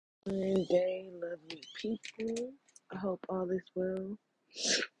Good day, lovely people. I hope all is well.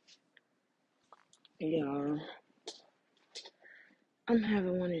 Y'all, I'm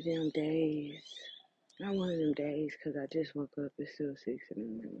having one of them days. Not one of them days because I just woke up. It's still 6 in the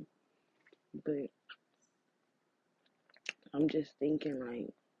morning. But I'm just thinking,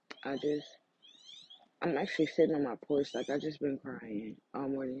 I'm actually sitting on my porch. I just been crying all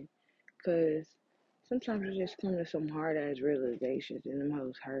morning. Because sometimes you just come to some hard ass realizations and them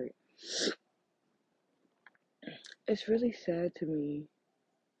hoes hurt. It's really sad to me.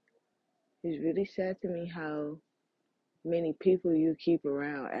 It's really sad to me how many people you keep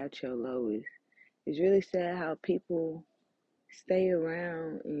around at your lowest. It's really sad how people stay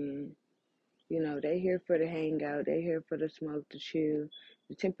around and they here for the hangout, they here for the smoke, the chill,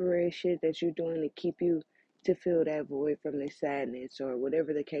 the temporary shit that you're doing to keep you to fill that void from the sadness or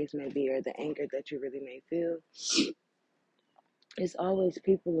whatever the case may be or the anger that you really may feel. It's always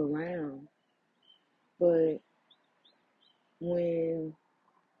people around. But when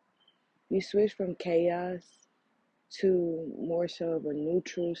you switch from chaos to more so of a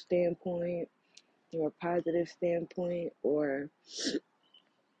neutral standpoint or a positive standpoint or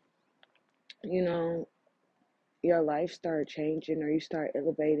you know your life start changing or you start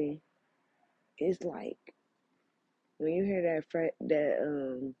elevating, it's like when you hear that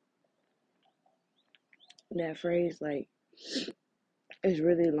phrase like it's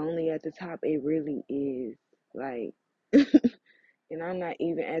really lonely at the top, it really is. Like and I'm not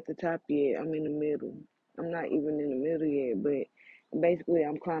even at the top yet. I'm in the middle. I'm not even in the middle yet, but basically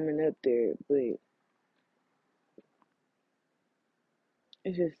I'm climbing up there. But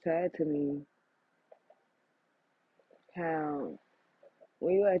it's just sad to me how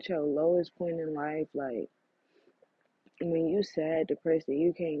when you at your lowest point in life, like when you sad, depressed, and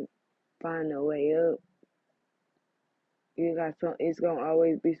you can't find a way up, you got some. It's gonna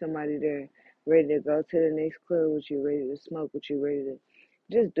always be somebody there, ready to go to the next club with you, ready to smoke with you, ready to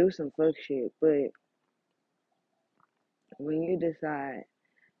just do some fuck shit. But when you decide,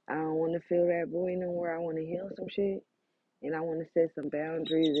 I don't want to feel that void no more. I want to heal some shit, and I want to set some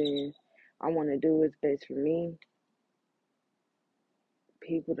boundaries, and I want to do what's best for me.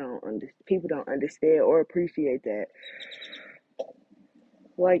 People don't understand or appreciate that.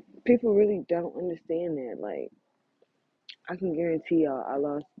 Like people really don't understand that. Like I can guarantee y'all, I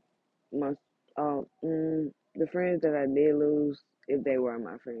lost my the friends that I did lose, if they were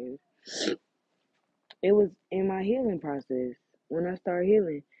my friends, it was in my healing process. When I start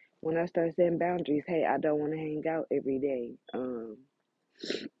healing, when I start setting boundaries, hey, I don't want to hang out every day.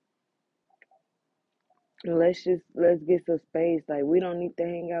 Let's get some space. Like we don't need to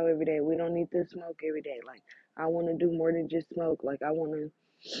hang out every day. We don't need to smoke every day. Like I want to do more than just smoke. Like I want to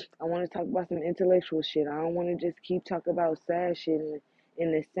talk about some intellectual shit. I don't want to just keep talking about sad shit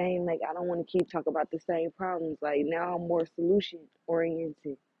and the same. Like I don't want to keep talking about the same problems. Like now I'm more solution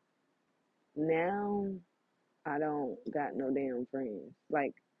oriented. Now I don't got no damn friends.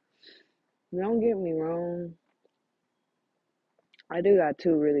 Like don't get me wrong. I do got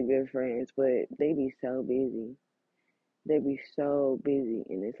two really good friends, but they be so busy. They be so busy,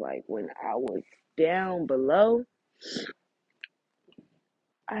 and it's like when I was down below,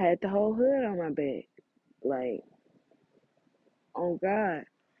 I had the whole hood on my back. Like, oh God,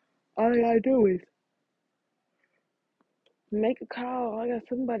 all I gotta do is make a call. I got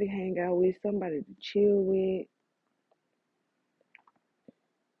somebody to hang out with, somebody to chill with.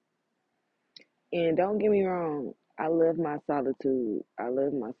 And don't get me wrong, I love my solitude. I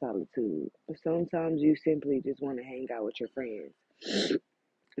love my solitude. Sometimes you simply just want to hang out with your friends.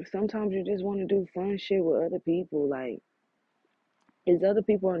 Sometimes you just want to do fun shit with other people. Like, there's other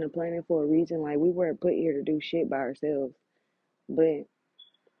people on the planet for a reason. Like, we weren't put here to do shit by ourselves. But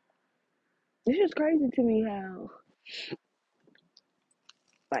it's just crazy to me how,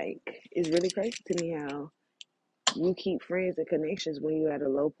 it's really crazy to me how you keep friends and connections when you're at a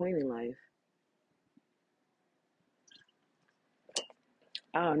low point in life.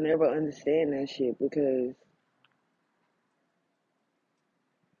 I'll never understand that shit because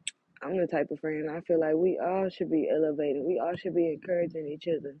I'm the type of friend I feel like we all should be elevating. We all should be encouraging each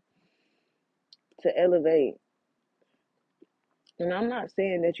other to elevate. And I'm not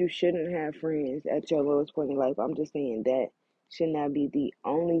saying that you shouldn't have friends at your lowest point in life. I'm just saying that should not be the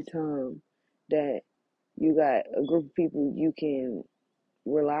only time that you got a group of people you can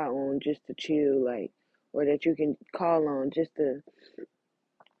rely on just to chill, like, or that you can call on just to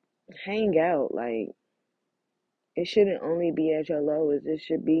hang out. Like, it shouldn't only be at your lowest. It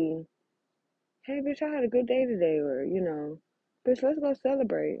should be, hey, bitch, I had a good day today, or, bitch, let's go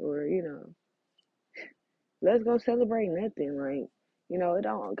celebrate, or, let's go celebrate nothing. Like, You know, it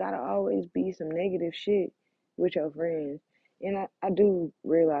don't gotta always be some negative shit with your friends. And I do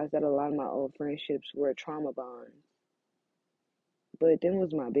realize that a lot of my old friendships were trauma bonds, but them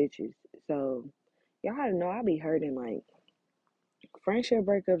was my bitches. So y'all gotta know I be hurting. Like, friendship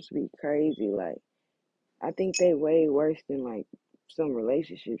breakups be crazy. Like, I think they way worse than like some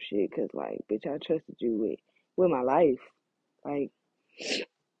relationship shit. Cause like, bitch, I trusted you with my life. Like,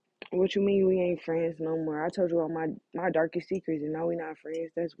 what you mean we ain't friends no more? I told you all my darkest secrets, and now we not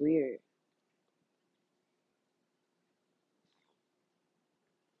friends. That's weird.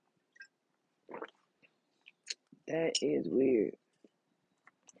 That is weird.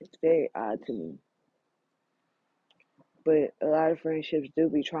 It's very odd to me. But a lot of friendships do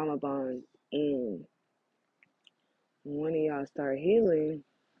be trauma bonds, and when one of y'all start healing,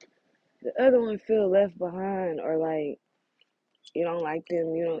 the other one feel left behind, or like you don't like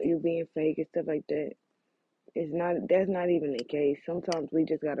them, you being fake and stuff like that. It's not That's not even the case. Sometimes we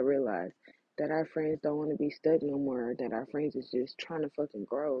just gotta realize that our friends don't want to be stuck no more. That our friends is just trying to fucking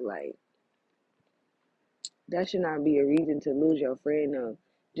grow. Like, that should not be a reason to lose your friend though.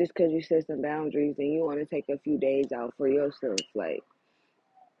 Just because you set some boundaries and you want to take a few days out for yourself. Like,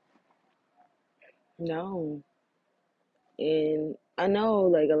 no. And I know,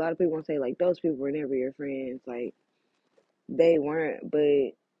 like, a lot of people want to say, like, those people were never your friends. Like, they weren't,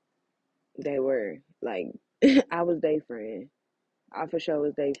 but they were. Like, I was their friend. I for sure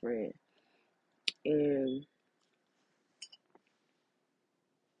was their friend. And,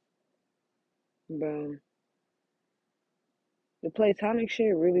 bro, the platonic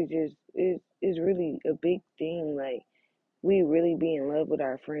shit really just is really a big thing. Like, we really be in love with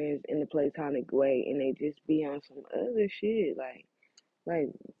our friends in the platonic way, and they just be on some other shit. Like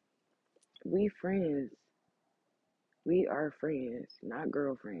we friends. We are friends, not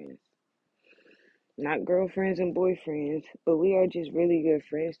girlfriends. Not girlfriends and boyfriends, but we are just really good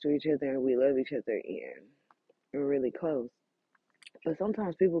friends to each other, and we love each other, and we're really close. But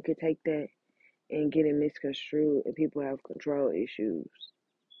sometimes people can take that and get it misconstrued, and people have control issues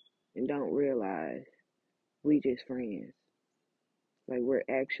and don't realize we just friends. Like, we're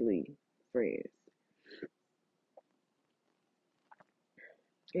actually friends.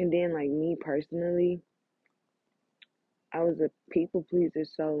 And then, like, me personally, I was a people pleaser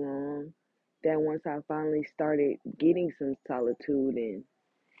so long that once I finally started getting some solitude and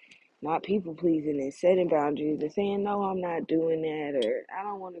not people pleasing and setting boundaries and saying, no, I'm not doing that, or I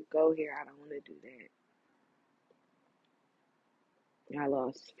don't want to go here, I don't want to do that, I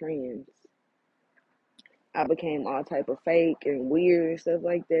lost friends. I became all type of fake and weird and stuff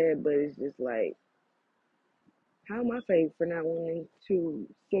like that, but it's just like, how am I fake for not wanting to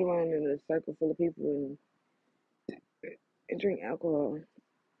sit around in a circle full of people and drink alcohol?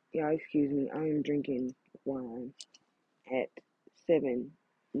 Y'all, excuse me, I am drinking wine at 7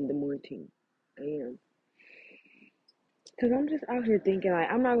 in the morning. I am. Because I'm just out here thinking, like,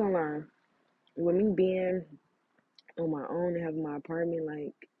 I'm not gonna lie. With me being on my own and having my apartment,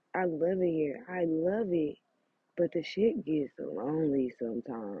 like, I love it here. I love it. But the shit gets lonely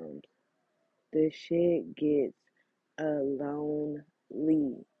sometimes. The shit gets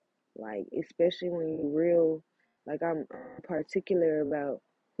lonely. Like, especially when you're real. Like, I'm particular about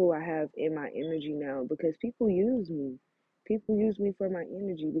who I have in my energy now because people use me. People use me for my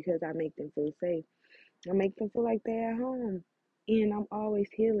energy because I make them feel safe. I make them feel like they're at home. And I'm always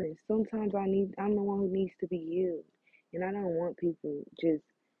healing. Sometimes I'm the one who needs to be healed. And I don't want people just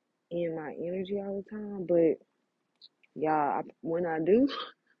in my energy all the time. But yeah, when I do,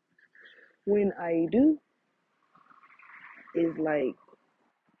 it's like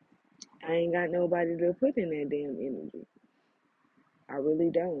I ain't got nobody to put in that damn energy. I really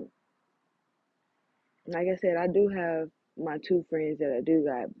don't. Like I said, I do have my two friends that I do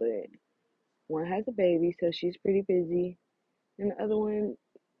got, but one has a baby, so she's pretty busy. And the other one,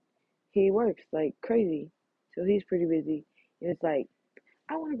 he works like crazy. So he's pretty busy. And it's like,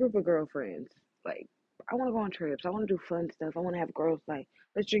 I want a group of girlfriends. Like, I want to go on trips. I want to do fun stuff. I want to have girls, like,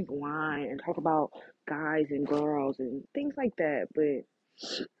 let's drink wine and talk about guys and girls and things like that. But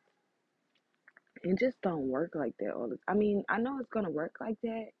it just don't work like that all the I mean, I know it's gonna work like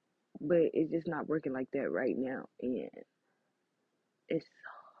that, but it's just not working like that right now. And it's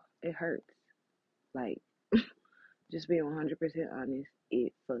it hurts. Like, just being 100% honest,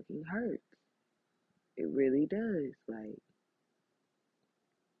 it fucking hurts. It really does. Like,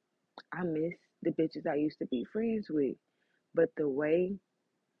 I miss the bitches I used to be friends with, but the way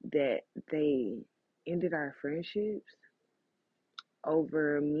that they ended our friendships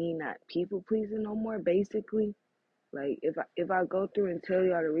over me not people pleasing no more, basically. Like, if I go through and tell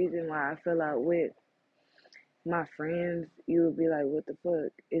y'all the reason why I fell out with my friends, you would be like, what the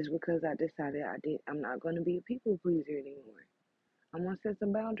fuck? It's because I decided I'm not gonna be a people pleaser anymore. I'm gonna set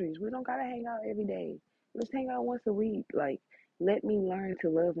some boundaries. We don't gotta hang out every day. Let's hang out once a week. Like, let me learn to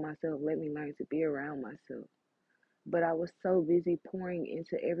love myself. Let me learn to be around myself. But I was so busy pouring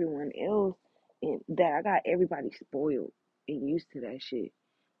into everyone else and that I got everybody spoiled and used to that shit.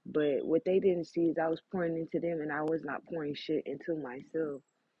 But what they didn't see is I was pouring into them and I was not pouring shit into myself.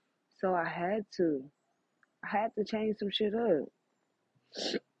 So I had to change some shit up.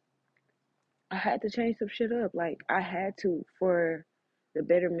 I had to change some shit up. Like I had to for the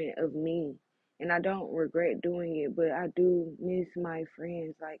betterment of me. And I don't regret doing it, but I do miss my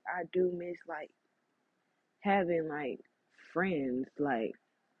friends. Like I do miss like having like friends. Like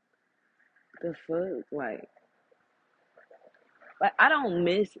the fuck? Like I don't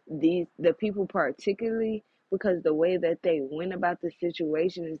miss the people particularly because the way that they went about the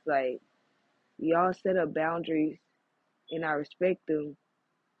situation is like y'all set up boundaries and I respect them.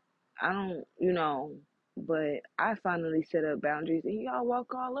 I don't, but I finally set up boundaries and y'all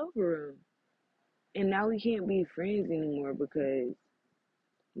walk all over them. And now we can't be friends anymore because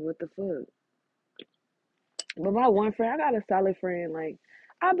what the fuck? But my one friend, I got a solid friend. Like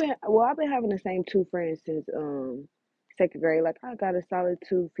I've been having the same two friends since second grade. Like I got a solid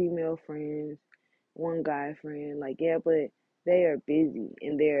two female friends, one guy friend. Like yeah, but they are busy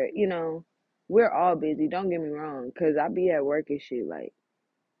and we're all busy. Don't get me wrong, cause I be at work and shit. Like,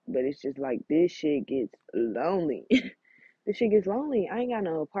 but it's just like this shit gets lonely. This shit gets lonely. I ain't got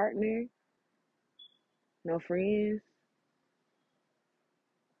no partner, no friends.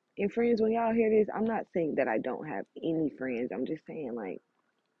 And friends, when y'all hear this, I'm not saying that I don't have any friends. I'm just saying, like,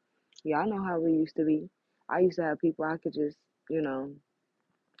 y'all know how we used to be. I used to have people I could just, you know,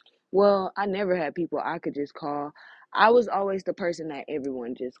 well, I never had people I could just call. I was always the person that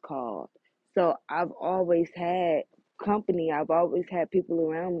everyone just called. So I've always had company. I've always had people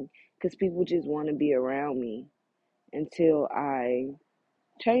around me because people just want to be around me until I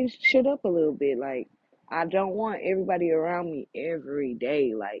change shit up a little bit. Like, I don't want everybody around me every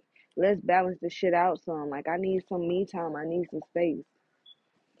day. Like, let's balance the shit out some. Like, I need some me time. I need some space.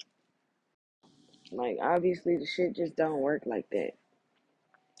 Like, obviously, the shit just don't work like that.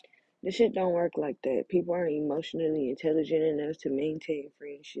 The shit don't work like that. People aren't emotionally intelligent enough to maintain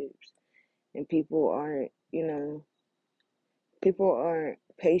friendships. And people aren't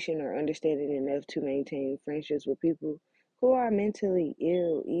patient or understanding enough to maintain friendships with people who are mentally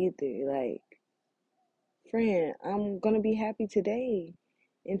ill either. Like, friend, I'm gonna be happy today.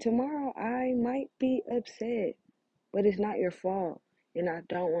 And tomorrow I might be upset, but it's not your fault. And I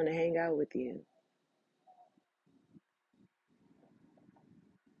don't want to hang out with you.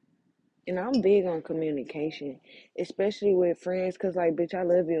 And I'm big on communication, especially with friends, cause like, bitch, I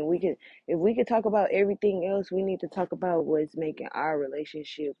love you, and if we could talk about everything else, we need to talk about what's making our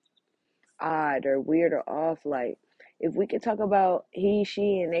relationship odd or weird or off. Like, if we could talk about he,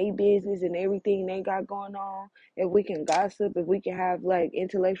 she, and they business and everything they got going on, if we can gossip, if we can have like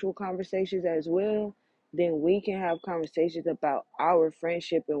intellectual conversations as well, then we can have conversations about our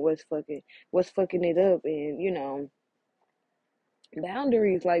friendship and what's fucking it up, and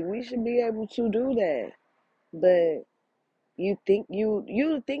boundaries. Like we should be able to do that. But you think you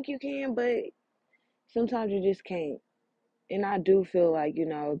can, but sometimes you just can't. And I do feel like,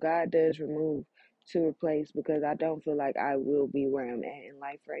 God does remove to replace because I don't feel like I will be where I'm at in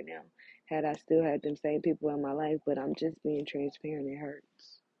life right now had I still had them same people in my life, but I'm just being transparent. It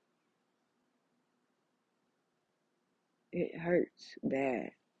hurts. It hurts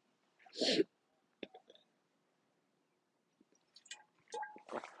bad.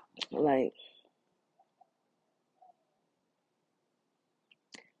 Like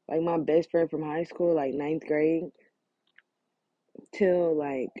like my best friend from high school, like ninth grade till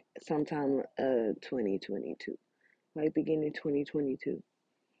like sometime 2022. Like beginning 2022.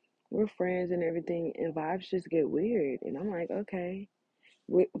 We're friends and everything, and vibes just get weird. And I'm like, okay.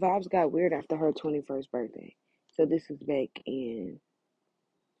 Vibes got weird after her 21st birthday. So this is back in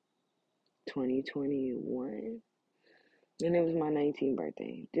 2021. And it was my 19th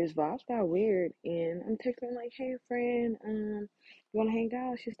birthday. This vibes got weird. And I'm texting like, hey, friend, you want to hang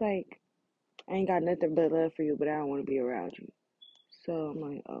out? She's like, I ain't got nothing but love for you, but I don't want to be around you. So I'm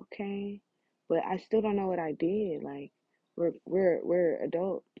like, okay. But I still don't know what I did. Like, we're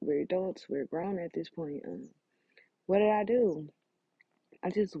adults. We're adults. We're grown at this point. What did I do? I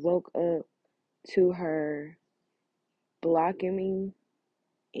just woke up to her blocking me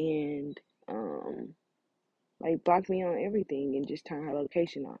and like blocked me on everything and just turned her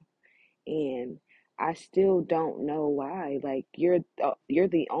location off. And I still don't know why. Like you're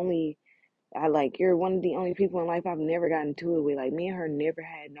the only You're one of the only people in life I've never gotten into it with. Like, me and her never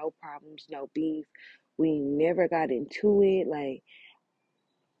had no problems, no beef. We never got into it. Like,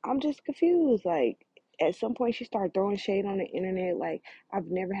 I'm just confused. Like, at some point she started throwing shade on the internet. Like, I've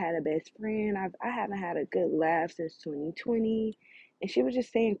never had a best friend. I haven't had a good laugh since 2020. And she was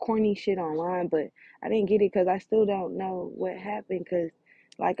just saying corny shit online, but I didn't get it because I still don't know what happened. Because,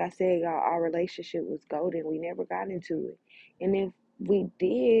 like I said, our relationship was golden. We never got into it. And if we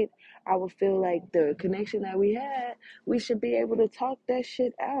did, I would feel like the connection that we had, we should be able to talk that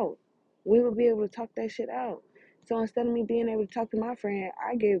shit out. We would be able to talk that shit out. So instead of me being able to talk to my friend,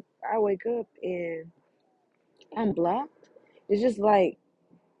 I wake up and I'm blocked. It's just like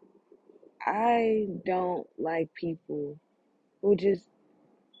I don't like people who just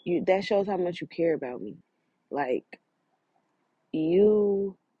you that shows how much you care about me. Like,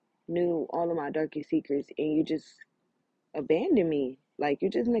 you knew all of my darkest secrets and you just abandoned me. Like, you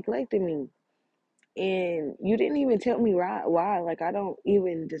just neglected me. And you didn't even tell me why. Like, I don't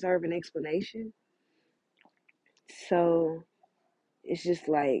even deserve an explanation. So it's just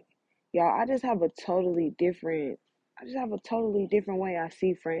like, y'all, I just have a totally different way I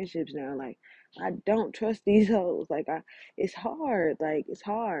see friendships now. Like, I don't trust these hoes. It's hard. Like, it's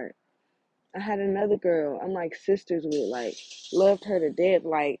hard. I had another girl I'm like sisters with, like, loved her to death.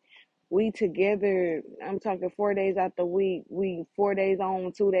 Like, we together, I'm talking 4 days out the week. We 4 days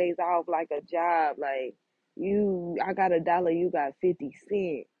on, 2 days off, like a job. Like, I got $1, you got 50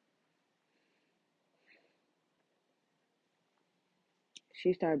 cents.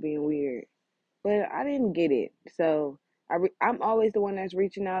 She started being weird. But I didn't get it. So I'm always the one that's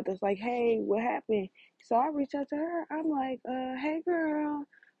reaching out. That's like, hey, what happened? So I reach out to her. I'm like, hey, girl,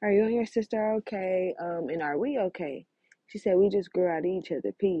 are you and your sister okay? And are we okay? She said we just grew out of each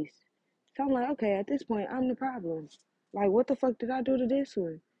other. Peace. So I'm like, okay. At this point, I'm the problem. Like, what the fuck did I do to this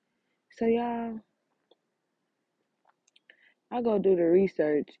one? So y'all, I go do the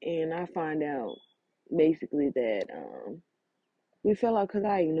research and I find out basically that we fell out because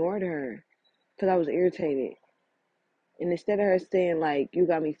I ignored her because I was irritated. And instead of her saying, like, you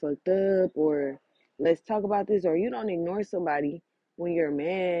got me fucked up, or let's talk about this, or you don't ignore somebody when you're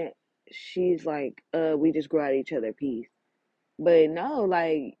mad, she's like, we just grew out of each other, peace. But no,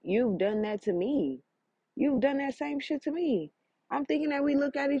 like, you've done that to me. You've done that same shit to me. I'm thinking that we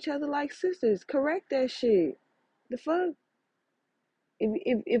look at each other like sisters. Correct that shit. The fuck?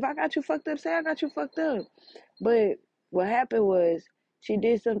 If I got you fucked up, say I got you fucked up. But what happened was she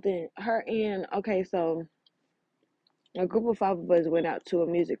did something, okay, so a group of 5 of us went out to a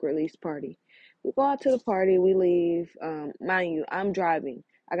music release party. We go out to the party, we leave. Mind you, I'm driving.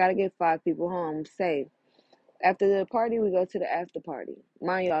 I gotta get 5 people home safe. After the party, we go to the after party.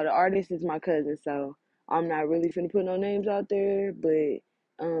 Mind y'all, the artist is my cousin, so I'm not really finna put no names out there, but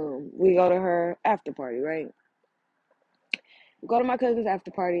we go to her after party, right? Go to my cousin's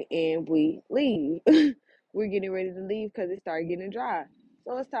after party and we leave. We're getting ready to leave because it started getting dry.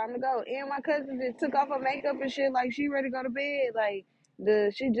 So it's time to go. And my cousin just took off her makeup and shit, like she ready to go to bed. Like,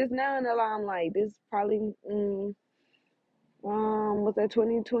 she just now in the alarm, like, this probably was that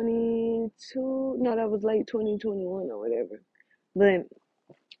 2022? No, that was late 2021 or whatever. But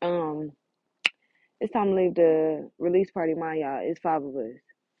um it's time to leave the release party. My y'all, it's 5 of us.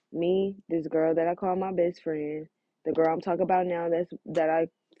 Me, this girl that I call my best friend, the girl I'm talking about now that I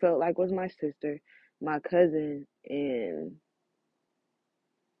felt like was my sister, my cousin, and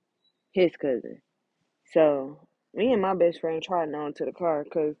his cousin. So me and my best friend trotting on to the car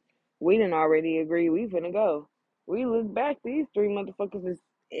because we didn't already agree we finna go. We look back, these 3 motherfuckers is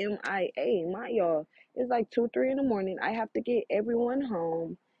MIA. My y'all, it's like 2, 3 in the morning. I have to get everyone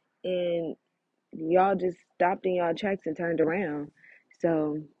home, and y'all just stopped in y'all tracks and turned around.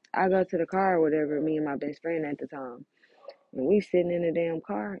 So I go to the car or whatever, me and my best friend at the time. And we sitting in the damn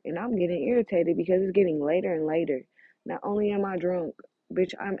car and I'm getting irritated because it's getting later and later. Not only am I drunk,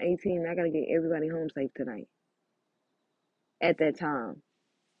 bitch, I'm 18. I gotta get everybody home safe tonight. At that time.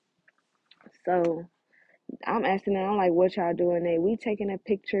 So I'm asking them, I'm like, what y'all doing there? We taking a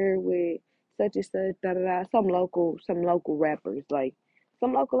picture with such and such, da da da, some local rappers, like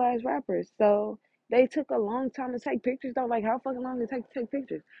some localized rappers. So they took a long time to take pictures though. Like, how fucking long did it take to take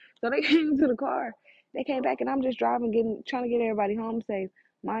pictures? So they came to the car. They came back and I'm just driving, trying to get everybody home safe.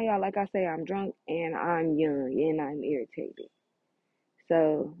 My y'all, like I say, I'm drunk and I'm young and I'm irritated.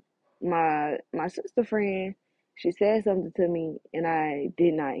 So my sister friend, she said something to me and I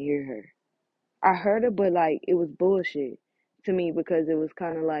did not hear her. I heard it, but like it was bullshit to me because it was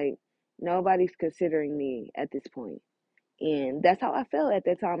kind of like nobody's considering me at this point. And that's how I felt at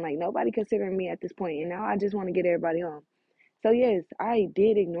that time. Like, nobody considering me at this point. And now I just want to get everybody home. So yes, I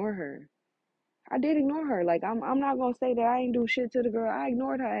did ignore her. I did ignore her. Like I'm not gonna say that I ain't do shit to the girl. I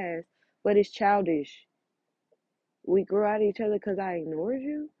ignored her ass, but it's childish. We grew out of each other because I ignored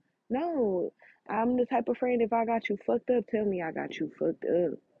you. No, I'm the type of friend. If I got you fucked up, tell me I got you fucked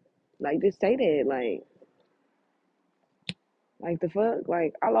up. Like just say that. Like the fuck.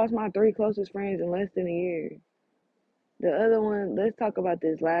 Like I lost my three closest friends in less than a year. The other one, let's talk about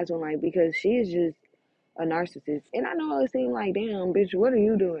this last one. Like because she is just a narcissist. And I know it seemed like, damn, bitch, what are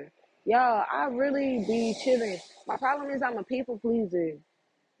you doing? Y'all, I really be chilling. My problem is I'm a people pleaser.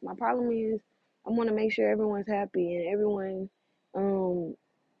 My problem is I want to make sure everyone's happy and um,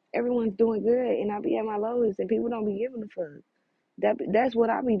 everyone's doing good. And I be at my lowest, and people don't be giving a fuck. That's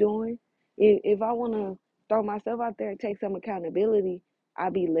what I be doing. If I want to throw myself out there and take some accountability, I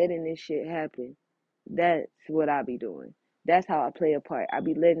be letting this shit happen. That's what I be doing. That's how I play a part. I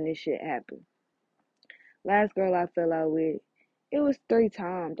be letting this shit happen. Last girl I fell out with, it was 3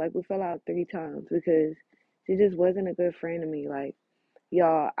 times. Like we fell out 3 times because she just wasn't a good friend to me. Like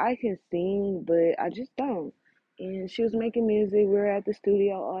y'all, I can sing, but I just don't. And she was making music. We were at the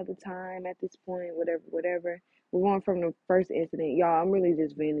studio all the time at this point, whatever, whatever. We're going from the first incident. Y'all, I'm really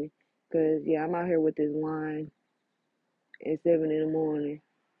just venting. Because, yeah, I'm out here with this wine at 7 in the morning.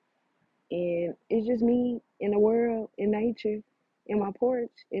 And it's just me in the world, in nature, in my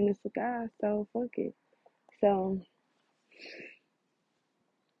porch, in the sky. So, fuck it. So,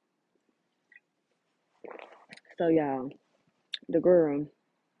 y'all, the girl,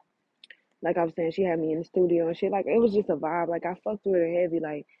 like I was saying, she had me in the studio and shit. Like, it was just a vibe. Like, I fucked with her heavy.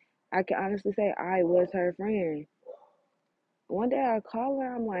 Like, I can honestly say I was her friend. One day I call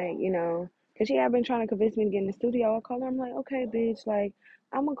her, I'm like, cause she had been trying to convince me to get in the studio. I call her, I'm like, okay, bitch, like,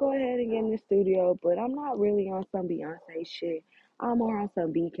 I'm gonna go ahead and get in the studio, but I'm not really on some Beyonce shit. I'm more on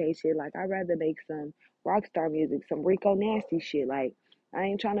some BK shit. Like, I'd rather make some rock star music, some Rico Nasty shit. Like, I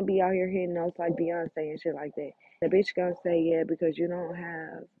ain't trying to be out here hitting notes like Beyonce and shit like that. The bitch gonna say, yeah, because you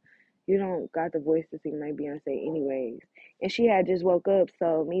don't got the voice to sing like Beyonce anyways. And she had just woke up,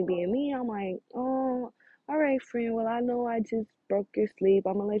 so me being me, I'm like, oh, all right, friend. Well, I know I just broke your sleep.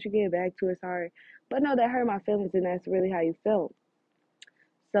 I'm gonna let you get back to it. Sorry, but no, that hurt my feelings, and that's really how you felt.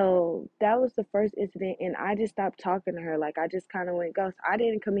 So that was the first incident, and I just stopped talking to her. Like I just kind of went ghost. I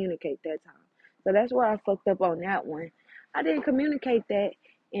didn't communicate that time, so that's where I fucked up on that one. I didn't communicate that,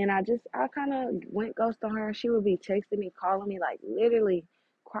 and I kind of went ghost on her. She would be texting me, calling me, like literally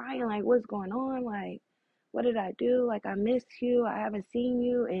crying, like what's going on, like what did I do? Like I missed you. I haven't seen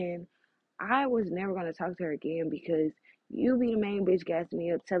you, and I was never gonna talk to her again because you be the main bitch gassing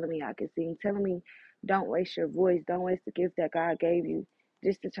me up, telling me I can sing, telling me don't waste your voice, don't waste the gift that God gave you,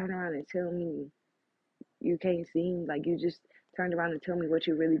 just to turn around and tell me you can't sing. Like you just turned around and tell me what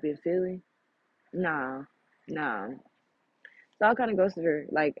you really been feeling. Nah, nah. So I kind of ghosted her.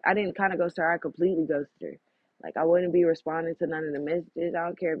 Like I didn't kind of ghost her. I completely ghosted her. Like I wouldn't be responding to none of the messages. I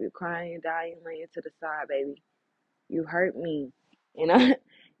don't care if you're crying, dying, laying to the side, baby. You hurt me, and I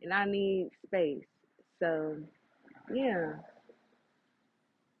and I need space. So yeah,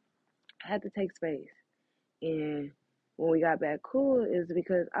 I had to take space. And when we got back cool, is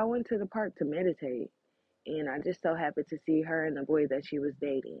because I went to the park to meditate. And I just so happened to see her and the boy that she was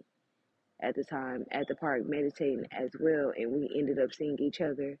dating at the time at the park meditating as well. And we ended up seeing each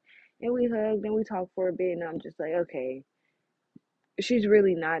other. And we hugged and we talked for a bit. And I'm just like, okay, she's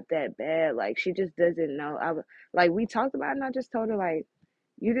really not that bad. Like, she just doesn't know. Like, we talked about it and I just told her, like,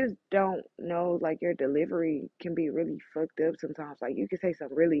 you just don't know, like your delivery can be really fucked up sometimes. Like you can say some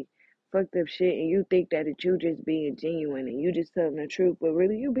really fucked up shit and you think that it's you just being genuine and you just telling the truth, but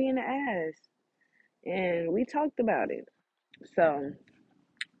really you being an ass. And we talked about it. So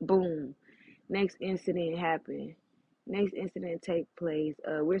boom. Next incident happened. Next incident take place.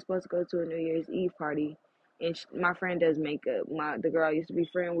 We're supposed to go to a New Year's Eve party, and my friend does makeup. The girl I used to be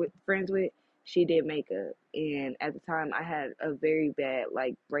friends with, she did makeup, and at the time I had a very bad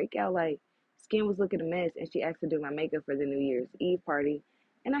like breakout. Like skin was looking a mess, and she asked to do my makeup for the New Year's Eve party,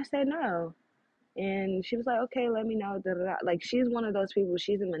 and I said no. And she was like, okay, let me know. Da, da, da. Like she's one of those people.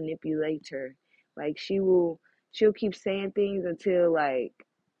 She's a manipulator. Like she'll keep saying things until like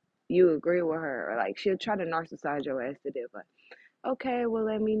you agree with her, or like she'll try to narcissize your ass to death. Like, okay, well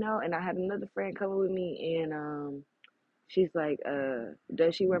let me know. And I had another friend coming with me, and she's like,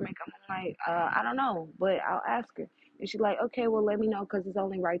 does she wear makeup? I'm like, I don't know, but I'll ask her. And she's like, okay, well let me know, cause it's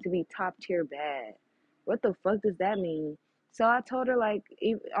only right to be top tier bad. What the fuck does that mean? So I told her like,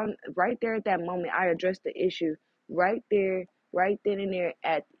 on right there at that moment, I addressed the issue right there, right then and there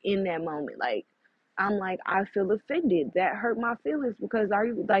at in that moment. Like, I'm like, I feel offended. That hurt my feelings because are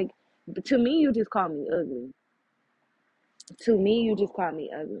you like, to me you just called me ugly. To me you just called me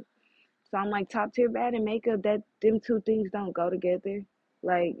ugly. So I'm like, top tier bad and makeup, that them two things don't go together.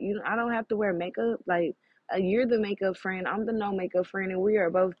 Like, I don't have to wear makeup. Like, you're the makeup friend, I'm the no makeup friend, and we are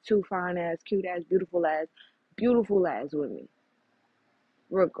both two fine ass, cute ass, beautiful ass women,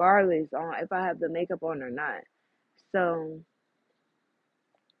 regardless on if I have the makeup on or not. So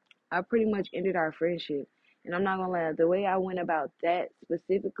I pretty much ended our friendship. And I'm not gonna lie, the way I went about that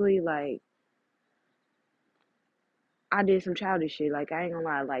specifically, like, I did some childish shit. Like, I ain't gonna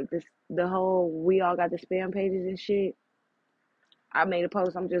lie, like this, the whole we all got the spam pages and shit. I made a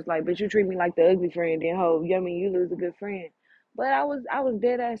post. I'm just like, bitch, you treat me like the ugly friend, then ho, yummy, you lose a good friend. But I was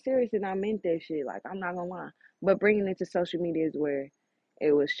dead ass serious, and I meant that shit. Like, I'm not gonna lie. But bringing it to social media is where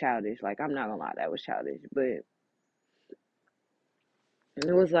it was childish. Like, I'm not gonna lie, that was childish. But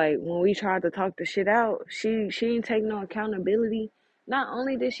it was like when we tried to talk the shit out, she didn't take no accountability. Not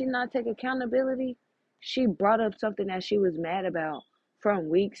only did she not take accountability, she brought up something that she was mad about from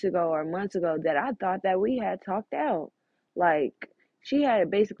weeks ago or months ago that I thought that we had talked out. Like, she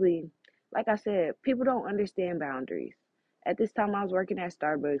had basically, like I said, people don't understand boundaries. At this time, I was working at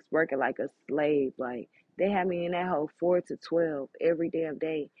Starbucks, working like a slave. Like, they had me in that hole 4 to 12 every damn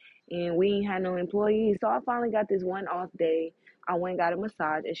day, and we ain't had no employees. So I finally got this one off day. I went and got a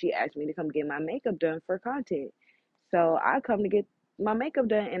massage, and she asked me to come get my makeup done for content. So I come to get my makeup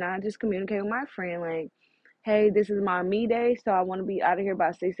done, and I just communicate with my friend like, hey, this is my me day, so I want to be out of here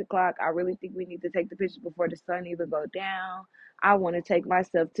by 6 o'clock. I really think we need to take the pictures before the sun even go down. I want to take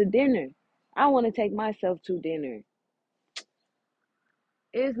myself to dinner. I want to take myself to dinner.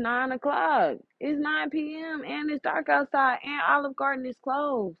 It's 9 o'clock. It's 9 p.m. and it's dark outside, and Olive Garden is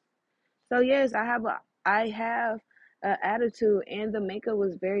closed. So yes, I have an attitude, and the makeup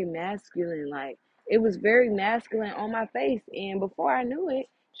was very masculine. Like, it was very masculine on my face, and before I knew it,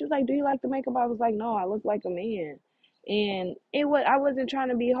 she was like, "Do you like the makeup?" I was like, "No, I look like a man." And I wasn't trying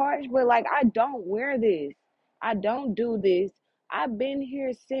to be harsh, but like, I don't wear this. I don't do this. I've been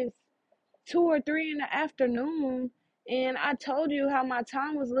here since 2 or 3 in the afternoon, and I told you how my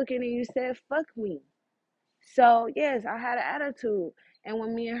time was looking, and you said, "Fuck me." So yes, I had an attitude. And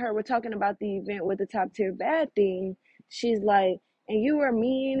when me and her were talking about the event with the top tier bad thing, she's like, and you were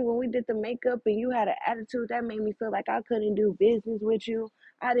mean when we did the makeup and you had an attitude that made me feel like I couldn't do business with you.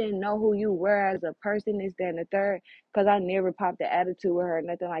 I didn't know who you were as a person, this, that, and the third, because I never popped the attitude with her,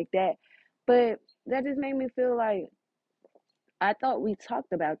 nothing like that. But that just made me feel like I thought we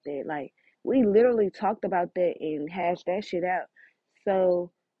talked about that. Like, we literally talked about that and hashed that shit out.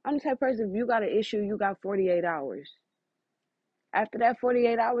 So I'm the type of person, if you got an issue, you got 48 hours. After that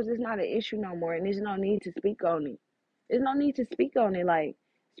 48 hours, it's not an issue no more, and there's no need to speak on it. There's no need to speak on it. Like,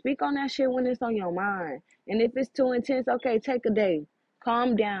 speak on that shit when it's on your mind. And if it's too intense, okay, take a day.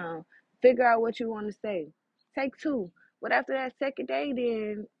 Calm down. Figure out what you want to say. Take two. But after that second day,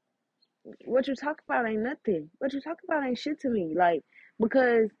 then what you talk about ain't nothing. What you talk about ain't shit to me. Like,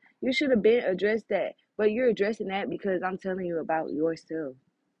 because you should have been addressed that. But you're addressing that because I'm telling you about yourself.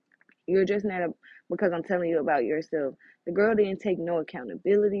 You're just not because I'm telling you about yourself. The girl didn't take no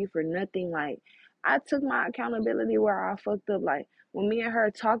accountability for nothing. Like, I took my accountability where I fucked up. Like, when me and her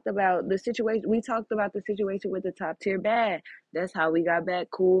talked about the situation, we talked about the situation with the top tier bad. That's how we got back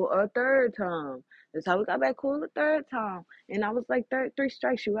cool a third time. That's how we got back cool a third time. And I was like, three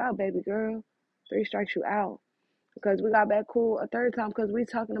strikes you out, baby girl. Three strikes you out, because we got back cool a third time because we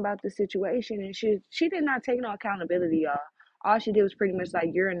talking about the situation, and she did not take no accountability, y'all. All she did was pretty much like,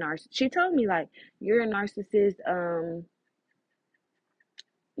 you're a narcissist. She told me like, you're a narcissist.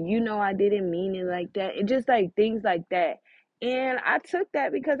 I didn't mean it like that. It just like things like that. And I took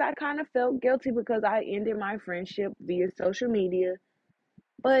that because I kind of felt guilty because I ended my friendship via social media.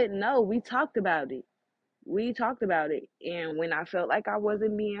 But no, we talked about it. We talked about it. And when I felt like I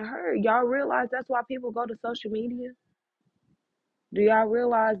wasn't being heard, y'all realize that's why people go to social media? Do y'all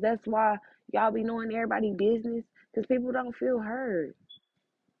realize that's why y'all be knowing everybody business? Because people don't feel heard.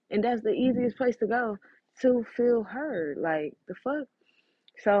 And that's the easiest place to go to feel heard. Like, the fuck?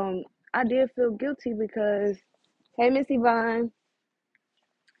 So I did feel guilty because, hey, Missy Vine,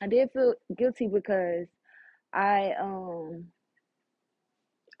 I did feel guilty because I um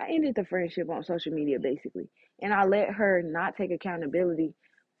I ended the friendship on social media basically, and I let her not take accountability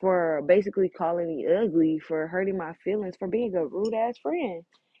for basically calling me ugly, for hurting my feelings, for being a rude ass friend.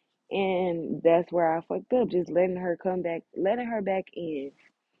 And that's where I fucked up, just letting her come back, letting her back in.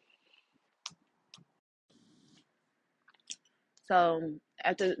 So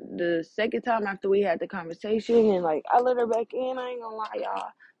after the second time, after we had the conversation and like I let her back in, I ain't gonna lie, y'all.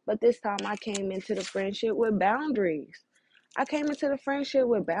 But this time I came into the friendship with boundaries. I came into the friendship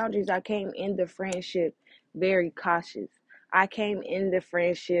with boundaries. I came in the friendship very cautious. I came in the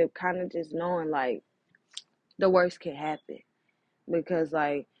friendship kind of just knowing like the worst can happen. Because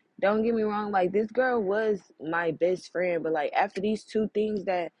like, don't get me wrong, like this girl was my best friend, but like after these two things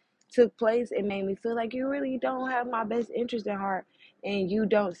that took place, it made me feel like you really don't have my best interest in heart, and you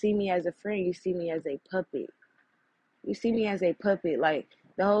don't see me as a friend, you see me as a puppet. You see me as a puppet. Like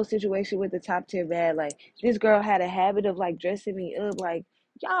the whole situation with the top tier bad. Like this girl had a habit of like dressing me up. Like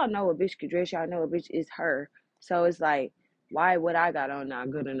y'all know a bitch could dress. Y'all know a bitch is her. So it's like, why what I got on not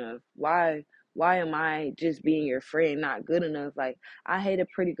good enough? Why am I just being your friend not good enough? Like I hate if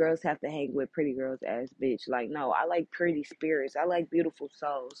pretty girls have to hang with pretty girls ass bitch. Like no, I like pretty spirits. I like beautiful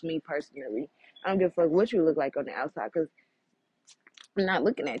souls. Me personally, I don't give a fuck what you look like on the outside because I'm not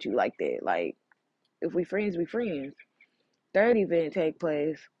looking at you like that. Like if we friends, we friends. Third event take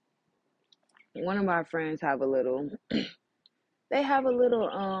place. One of my friends have a little they have a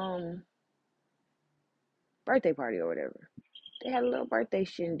little birthday party or whatever. They had a little birthday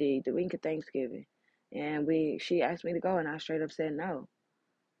shindig the week of Thanksgiving. And she asked me to go and I straight up said no.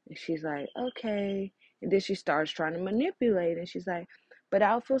 And she's like, okay. And then she starts trying to manipulate and she's like, but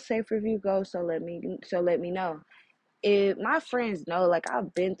I'll feel safer if you go, so let me know. If my friends know, like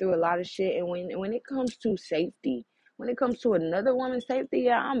I've been through a lot of shit, and when it comes to safety, when it comes to another woman's safety,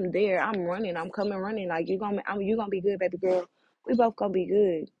 yeah, I'm there. I'm running. I'm coming running. Like you gonna be good, baby girl. We both gonna be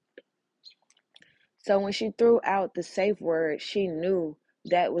good. So when she threw out the safe word, she knew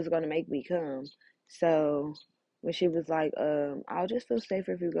that was gonna make me come. So when she was like, I'll just feel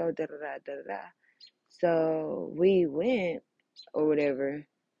safer if you go, da da da da da. So we went or whatever,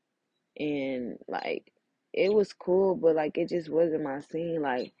 and like it was cool, but like it just wasn't my scene.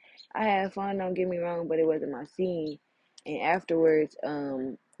 Like I had fun, don't get me wrong, but it wasn't my scene. And afterwards,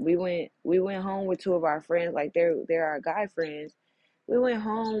 we went home with two of our friends, like they're our guy friends. We went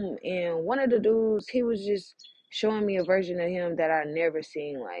home and one of the dudes, he was just showing me a version of him that I never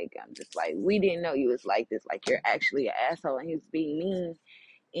seen. Like I'm just like, we didn't know you was like this, like you're actually an asshole, and he was being mean,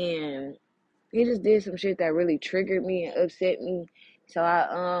 and he just did some shit that really triggered me and upset me. So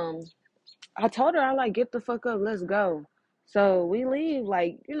I told her, I like, get the fuck up, let's go. So we leave,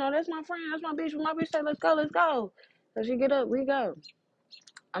 like, that's my friend, that's my bitch. When my bitch say, let's go, let's go. So she get up, we go.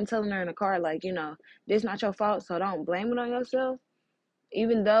 I'm telling her in the car, like, this not your fault, so don't blame it on yourself.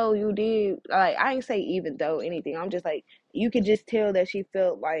 Even though you did, like, I ain't say even though anything. I'm just like, you could just tell that she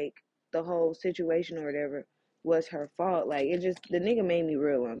felt like the whole situation or whatever was her fault. Like, the nigga made me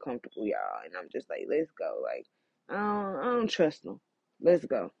real uncomfortable, y'all. And I'm just like, let's go. Like, I don't trust him. Let's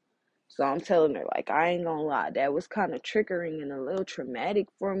go. So I'm telling her, like, I ain't gonna lie, that was kind of triggering and a little traumatic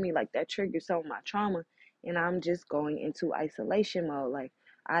for me. Like, that triggered some of my trauma. And I'm just going into isolation mode. Like,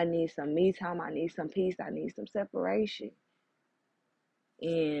 I need some me time. I need some peace. I need some separation.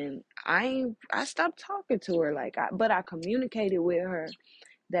 And I stopped talking to her. Like, but I communicated with her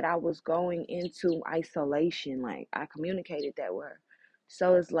that I was going into isolation. Like, I communicated that with her.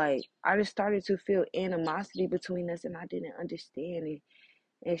 So it's like, I just started to feel animosity between us and I didn't understand it.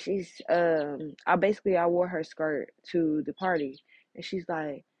 And I wore her skirt to the party, and she's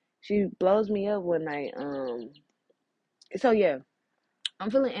like, she blows me up one night. So yeah,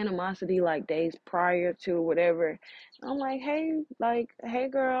 I'm feeling animosity like days prior to whatever. I'm like, hey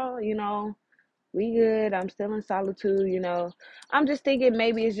girl, we good. I'm still in solitude. I'm just thinking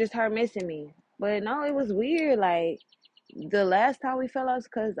maybe it's just her missing me, but no, it was weird. Like the last time we fell out,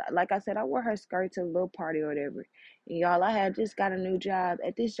 because like I said, I wore her skirt to a little party or whatever. And y'all, I had just got a new job.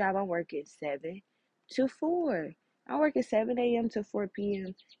 At this job, I'm working 7 to 4. I work at 7 a.m. to 4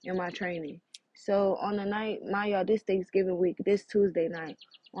 p.m. in my training. So on the night, y'all, this Thanksgiving week, this Tuesday night.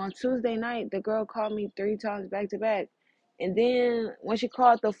 On Tuesday night, the girl called me 3 times back to back. And then when she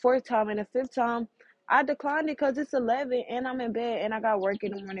called the fourth time and the fifth time, I declined it because it's 11 and I'm in bed and I got work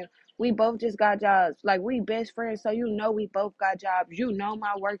in the morning. We both just got jobs. Like, we best friends, so we both got jobs. You know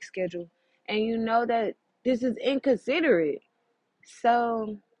my work schedule, and you know that this is inconsiderate.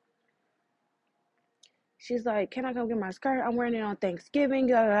 So she's like, can I come get my skirt? I'm wearing it on Thanksgiving.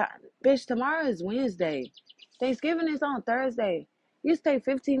 Bitch, tomorrow is Wednesday. Thanksgiving is on Thursday. You stay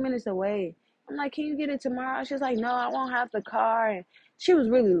 15 minutes away. I'm like, can you get it tomorrow? She's like, no, I won't have the car. And she was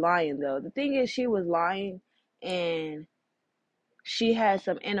really lying, though. The thing is, she was lying, and she had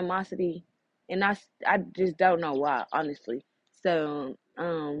some animosity, and I just don't know why, honestly. So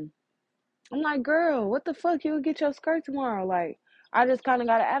I'm like, girl, what the fuck? You'll get your skirt tomorrow. Like, I just kind of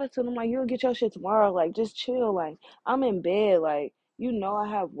got an attitude. I'm like, you'll get your shit tomorrow. Like, just chill. Like, I'm in bed. Like, I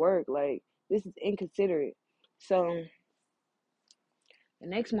have work. Like, this is inconsiderate. So the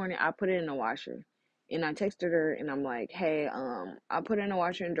next morning, I put it in the washer, and I texted her, and I'm like, hey, I put it in the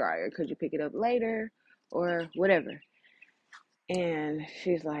washer and dryer. Could you pick it up later, or whatever? And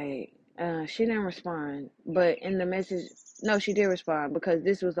she's like, she didn't respond. But in the message, no, she did respond because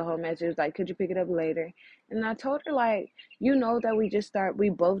this was the whole message. It was like, could you pick it up later? And I told her, like, you know that we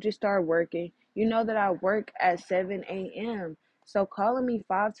both just started working. You know that I work at 7 a.m. So calling me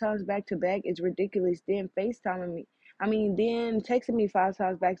 5 times back to back is ridiculous. Then FaceTiming me. Then texting me 5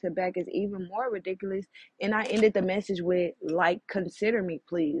 times back to back is even more ridiculous. And I ended the message with, like, consider me,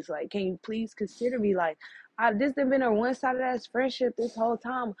 please. Like, can you please consider me? Like, this has been a one-sided ass friendship this whole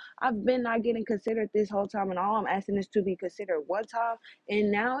time. I've been not getting considered this whole time, and all I'm asking is to be considered one time,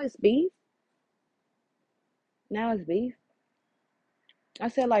 and now it's beef. Now it's beef. I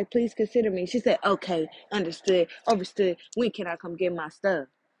said, like, please consider me. She said, okay, understood, overstood. When can I come get my stuff?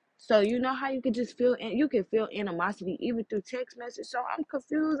 So you know how you could just feel, and you can feel animosity even through text message. So I'm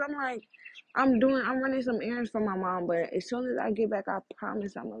confused. I'm like, I'm running some errands for my mom, but as soon as I get back, I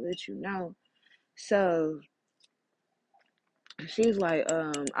promise I'm gonna let you know. So she's like,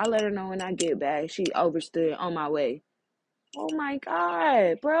 I let her know when I get back. She overstood on my way. Oh my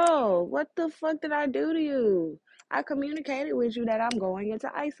God, bro, what the fuck did I do to you? I communicated with you that I'm going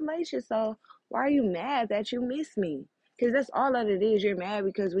into isolation. So why are you mad that you miss me? Because that's all that it is. You're mad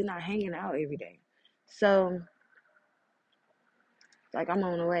because we're not hanging out every day. So, like, I'm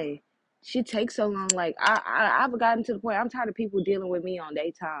on the way. She takes so long. Like, I've gotten to the point, I'm tired of people dealing with me on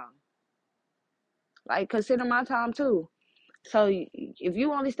their time. Like, consider my time too. So if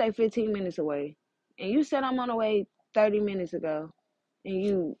you only stay 15 minutes away and you said I'm on the way 30 minutes ago and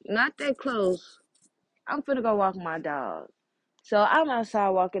you not that close, I'm finna go walk my dog. So I'm outside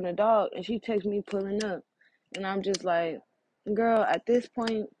walking the dog and she texts me pulling up. And I'm just like, girl, at this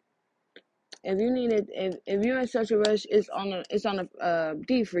point, if you need it, if you're in such a rush, it's on a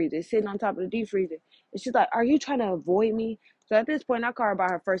deep freezer. It's sitting on top of the deep freezer. And she's like, are you trying to avoid me? So at this point, I call her by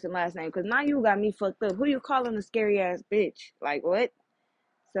her first and last name because now you got me fucked up. Who you calling a scary ass bitch? Like, what?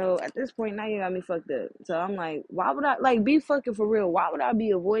 So at this point, now you got me fucked up. So I'm like, why would I, like, be fucking for real? Why would I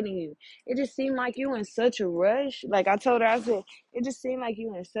be avoiding you? It just seemed like you in such a rush. Like I told her, I said, it just seemed like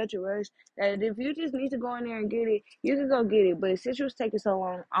you in such a rush that if you just need to go in there and get it, you can go get it. But since you was taking so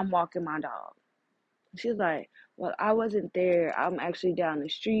long, I'm walking my dog. She's like, well, I wasn't there. I'm actually down the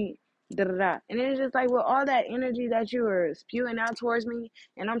street. Da da da. And it's just like, with all that energy that you were spewing out towards me,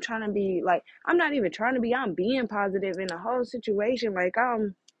 and I'm trying to be like, I'm not even trying to be, I'm being positive in the whole situation. Like,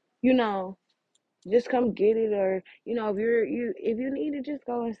 you know, just come get it, or if you need to just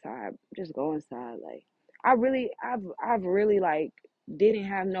go inside, just go inside. Like, I've really like didn't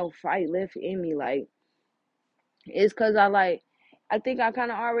have no fight left in me. Like, it's cause I think I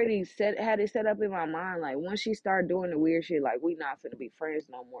kind of already had it set up in my mind. Like, once she started doing the weird shit, like, we not finna be friends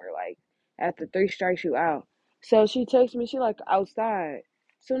no more. Like, after three strikes, you out. So she texted me. She like outside.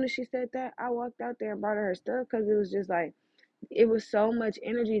 Soon as she said that, I walked out there and brought her stuff because it was just like it was so much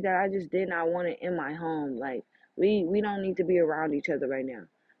energy that I just did not want it in my home. Like, we don't need to be around each other right now.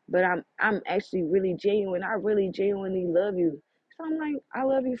 But I'm actually really genuine. I really genuinely love you. So I'm like, I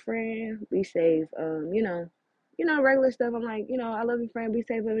love you, friend. Be safe. Regular stuff. I'm like, I love you, friend. Be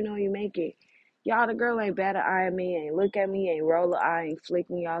safe. Let me know when you make it. Y'all, the girl ain't bat an eye at me, ain't look at me, ain't roll an eye, ain't flick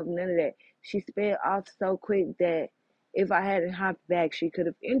me off, none of that. She sped off so quick that if I hadn't hopped back, she could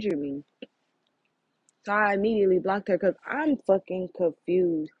have injured me. So I immediately blocked her because I'm fucking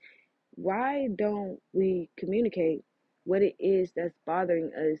confused. Why don't we communicate what it is that's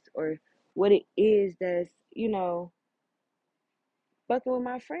bothering us, or what it is that's, fucking with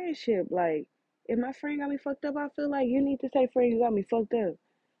my friendship? Like, if my friend got me fucked up, I feel like you need to say, friend, you got me fucked up.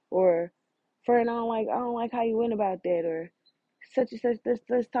 Or, friend, I don't like how you went about that. Or, such and such,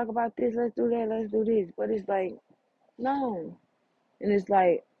 let's talk about this, let's do that, let's do this. But it's like, no. And it's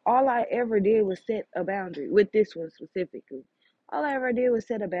like, all I ever did was set a boundary with this one specifically. All I ever did was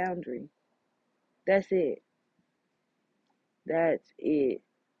set a boundary. That's it. That's it.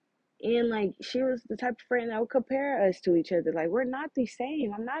 And like, she was the type of friend that would compare us to each other. Like, we're not the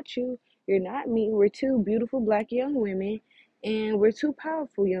same. I'm not you. You're not me. We're two beautiful black young women, and we're two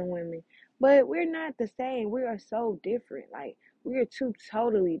powerful young women. But we're not the same. We are so different. Like, we are two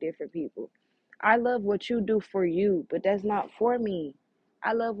totally different people. I love what you do for you, but that's not for me.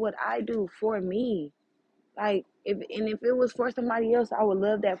 I love what I do for me. Like, if it was for somebody else, I would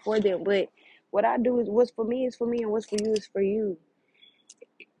love that for them. But what I do what's for me is for me, and what's for you is for you.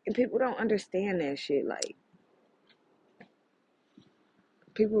 And people don't understand that shit. Like,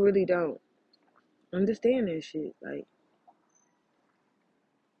 people really don't understand that shit. Like,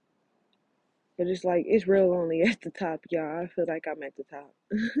 but it's like, it's real lonely at the top, y'all. I feel like I'm at the top.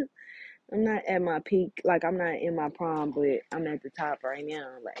 I'm not at my peak. Like, I'm not in my prime, but I'm at the top right now.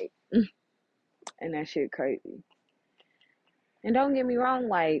 Like, and that shit crazy. And don't get me wrong,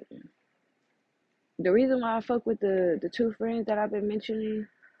 like the reason why I fuck with the two friends that I've been mentioning,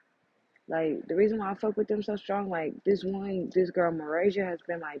 like the reason why I fuck with them so strong, like this girl Marasia has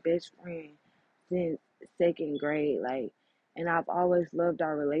been my best friend since second grade, like, and I've always loved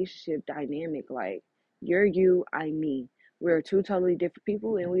our relationship dynamic. Like, you're you, I'm me. We're two totally different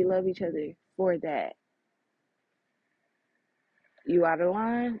people, and we love each other for that. You out of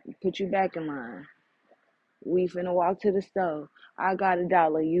line, put you back in line. We finna walk to the stove. I got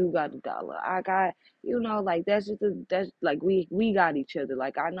 $1, you got $1. I got, like that's like we got each other.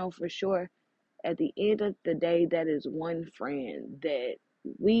 Like I know for sure at the end of the day, that is one friend that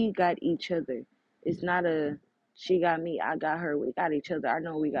we got each other. It's not a she got me, I got her. We got each other. I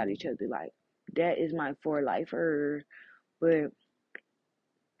know we got each other. Like that is my for lifer. But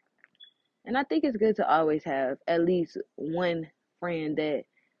and I think it's good to always have at least one friend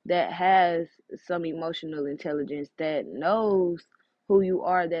that has some emotional intelligence, that knows who you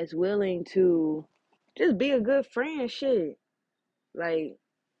are, that's willing to just be a good friend. Shit, like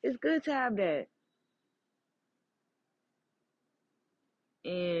it's good to have that.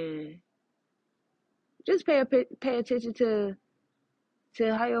 And just pay attention to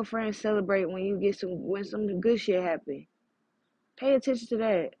how your friends celebrate when you get when some good shit happen. Pay attention to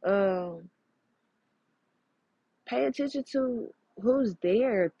that. Pay attention to who's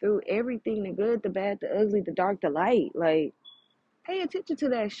there through everything, the good, the bad, the ugly, the dark, the light. Like pay attention to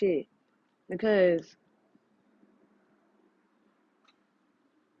that shit, because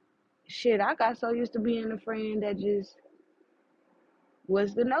shit, I got so used to being a friend that just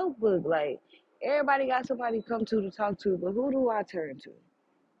was the notebook. Like everybody got somebody to come to talk to, but who do I turn to?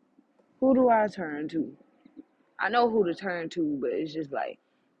 Who do I turn to? I know who to turn to, but it's just like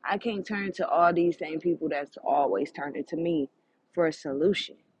I can't turn to all these same people that's always turning to me for a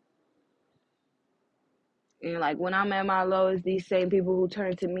solution. And like when I'm at my lowest, these same people who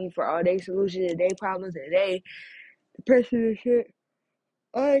turn to me for all their solutions and their problems and they depression and shit,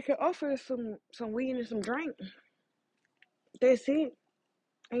 I can offer some weed and some drink. That's it.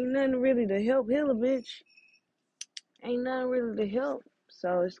 Ain't nothing really to help heal a bitch. Ain't nothing really to help.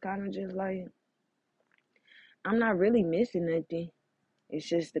 So it's kind of just like I'm not really missing nothing. It's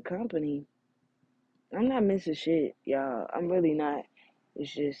just the company. I'm not missing shit, y'all. I'm really not.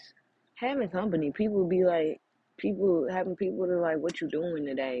 It's just having company. People having people to like, what you doing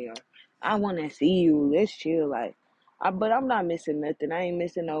today? Or I want to see you. Let's chill. Like, but I'm not missing nothing. I ain't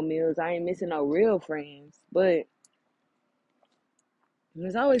missing no meals. I ain't missing no real friends. But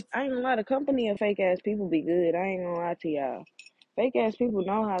there's always, I ain't gonna lie, the company of fake ass people be good. I ain't gonna lie to y'all. Fake ass people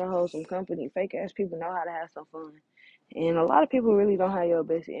know how to hold some company. Fake ass people know how to have some fun. And a lot of people really don't have your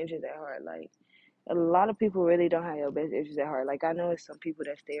best interest at heart. Like, a lot of people really don't have your best interests at heart. Like I know it's some people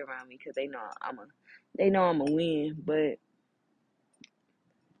that stay around me because they know I'm a win, but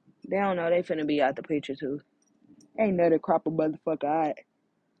they don't know they finna be out the picture too. Ain't nothing to crop a motherfucker out.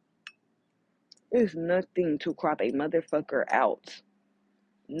 There's nothing to crop a motherfucker out.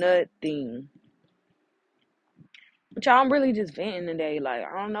 Nothing. But y'all, I'm really just venting today. Like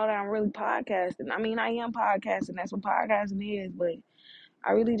I don't know that I'm really podcasting. I mean, I am podcasting. That's what podcasting is. But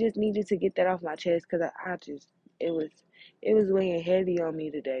I really just needed to get that off my chest because I just it was it was weighing heavy on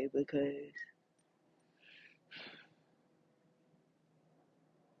me today because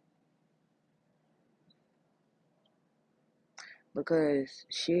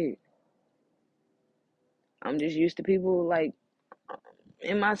shit. I'm just used to people like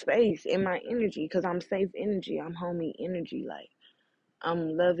in my space, in my energy, because I'm safe energy. I'm homey energy. Like,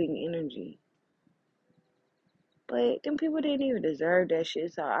 I'm loving energy. But them people didn't even deserve that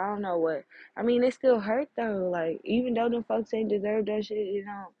shit. So I don't know what. I mean, it still hurt though. Like, even though them folks ain't deserve that shit, it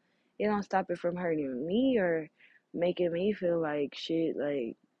don't stop it from hurting me or making me feel like shit.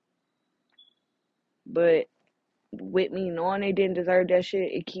 Like, but with me knowing they didn't deserve that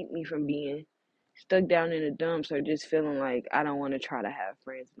shit, it keep me from being stuck down in the dumps or just feeling like I don't want to try to have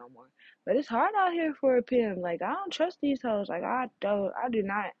friends no more. But it's hard out here for a pimp. Like I don't trust these hoes. Like I do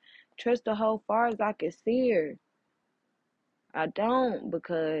not trust the hoe far as I can see her. I don't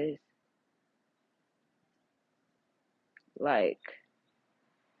because like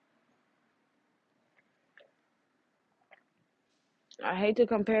I hate to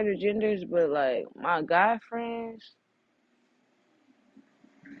compare the genders, but like my guy friends,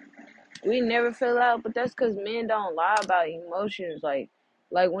 we never fell out, but that's because men don't lie about emotions. Like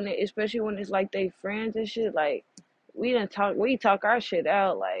when it, especially when it's like they friends and shit. Like we talk our shit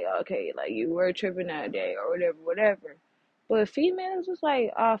out. Like okay, like you were tripping that day or whatever, whatever. But females was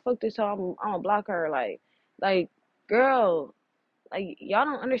like, oh fuck this, so I'm gonna block her. Like girl, like y'all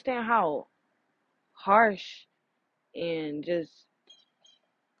don't understand how harsh and just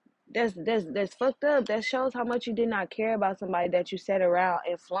that's fucked up. That shows how much you did not care about somebody that you sat around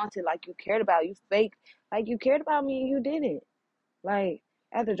and flaunted like you cared about. You faked like you cared about me and you didn't. Like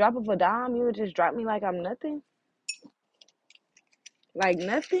at the drop of a dime, you would just drop me like I'm nothing. Like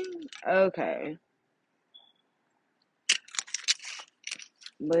nothing. Okay,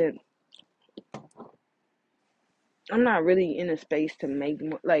 but I'm not really in a space to make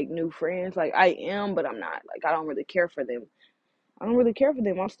like new friends. Like I am, but I'm not. Like I don't really care for them. I don't really care for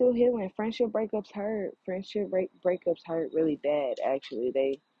them. I'm still healing. Friendship breakups hurt. Breakups hurt really bad. Actually,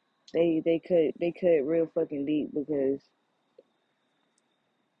 they cut real fucking deep because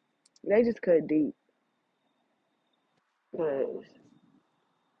they just cut deep. Because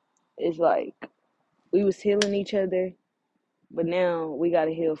it's like we was healing each other, but now we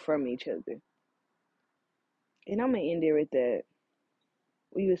gotta heal from each other. And I'm gonna end it with that.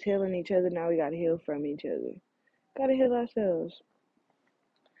 We was healing each other. Now we gotta heal from each other. Gotta heal ourselves.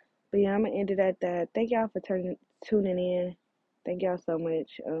 But yeah, I'm gonna end it at that. Thank y'all for tuning in. Thank y'all so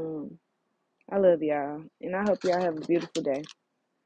much. I love y'all, and I hope y'all have a beautiful day.